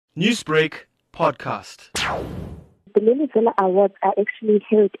Newsbreak Podcast. The Lilizela Awards are actually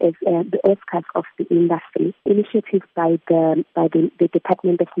held as the Oscars of the industry, initiative by the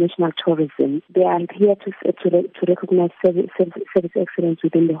Department of National Tourism. They are here to recognize service excellence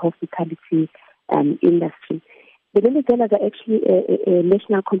within the hospitality industry. The Lilizelas are actually a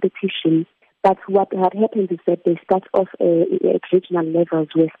national competition, but what happens is that they start off at regional levels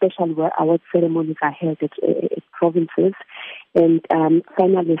where special award ceremonies are held at provinces, and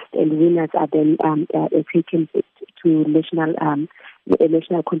finalists and winners are then taken to national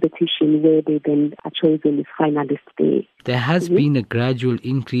competition where they then are chosen as finalists there. There has been a gradual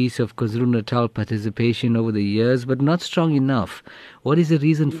increase of KwaZulu-Natal participation over the years, but not strong enough. What is the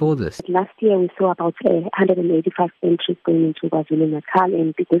reason for this? Last year we saw about 185 entries going into KwaZulu-Natal,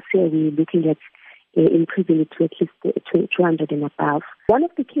 and this year we're looking at increasing it to at least 200 and above. One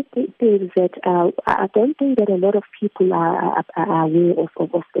of the key things is that I don't think that a lot of people are aware of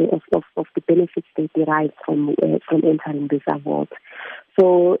the benefits they derive from entering this award.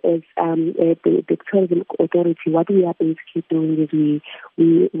 So as the tourism authority, what we are basically doing is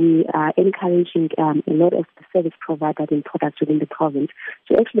we are encouraging a lot of the service providers and products within the province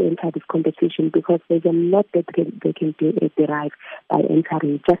to actually enter this competition, because there's a lot that they can derive by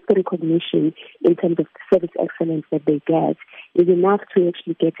entering. Just the recognition in terms of the service excellence that they get is enough to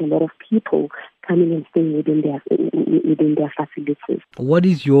actually get a lot of people coming and staying within their facilities. What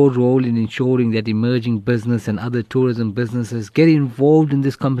is your role in ensuring that emerging business and other tourism businesses get involved in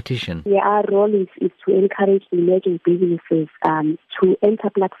this competition? Yeah, our role is to encourage emerging businesses to enter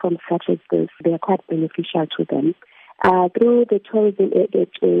platforms such as this. They are quite beneficial to them. Through the tourism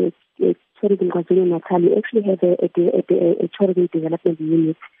KwaZulu-Natal, we actually have a tourism development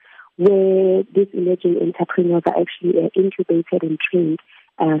unit where these emerging entrepreneurs are actually incubated and trained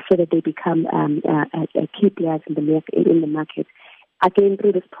so that they become key players in the market. Again,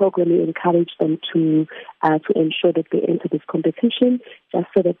 through this program, we encourage them to ensure that they enter this competition, just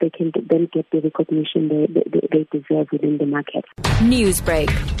so that they can then get the recognition they deserve within the market. Newsbreak,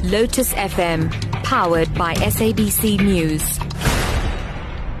 Lotus FM, powered by SABC News.